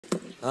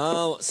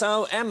Oh,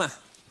 so, Emma.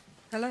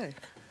 Hello.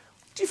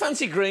 Do you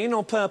fancy green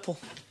or purple?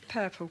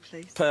 Purple,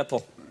 please.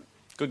 Purple.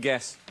 Good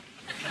guess.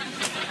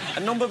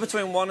 A number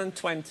between 1 and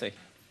 20.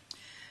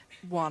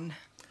 1.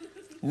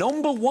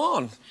 Number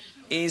 1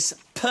 is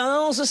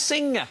Pearl's a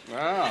singer.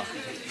 Ah.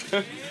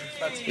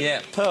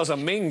 Yeah, Pearl's a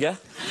minger.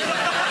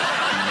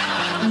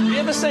 You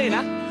ever seen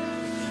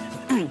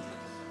her?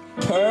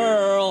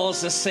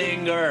 Pearl's a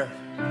singer.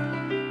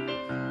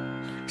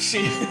 She...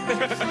 Keep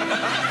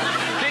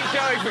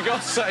going, for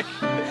God's sake.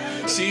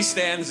 She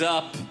stands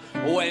up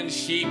when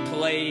she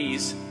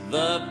plays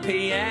the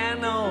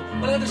piano.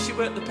 Well, how does she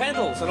work the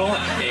pedals and all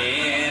that?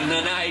 In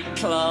a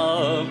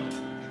nightclub.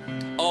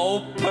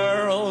 Oh,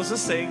 Pearl's a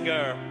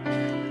singer.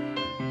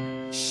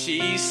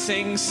 She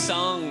sings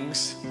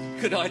songs.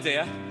 Good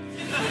idea.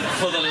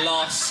 For the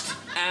lost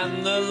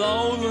and the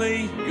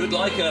lonely. You'd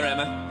like her,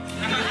 Emma.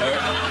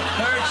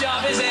 Her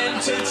job is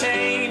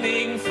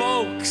entertaining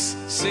folks,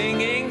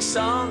 singing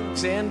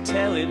songs and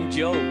telling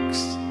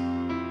jokes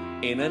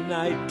in a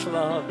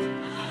nightclub.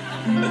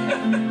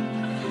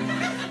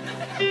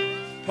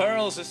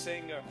 Pearl's a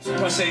singer.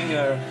 A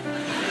singer.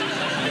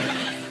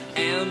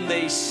 And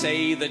they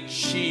say that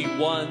she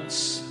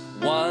once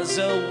was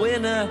a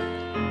winner.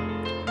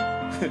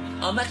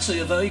 I'm actually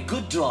a very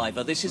good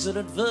driver. This is an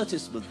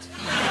advertisement.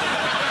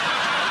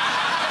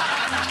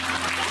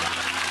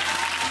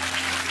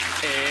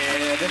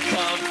 In a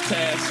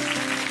contest,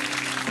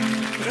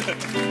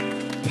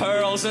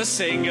 Pearl's a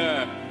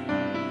singer.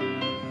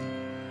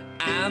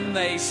 And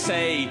they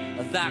say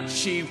that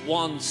she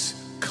once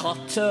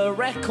cut a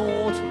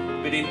record.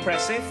 Bit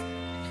impressive.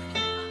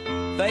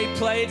 They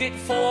played it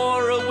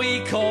for a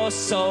week or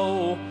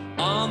so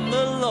on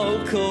the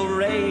local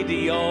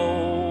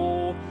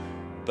radio,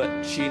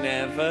 but she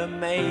never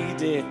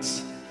made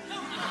it.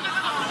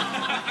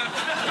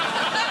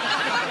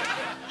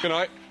 Good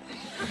night.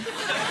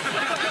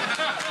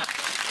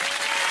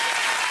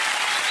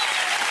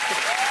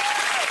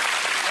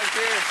 Thank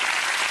you.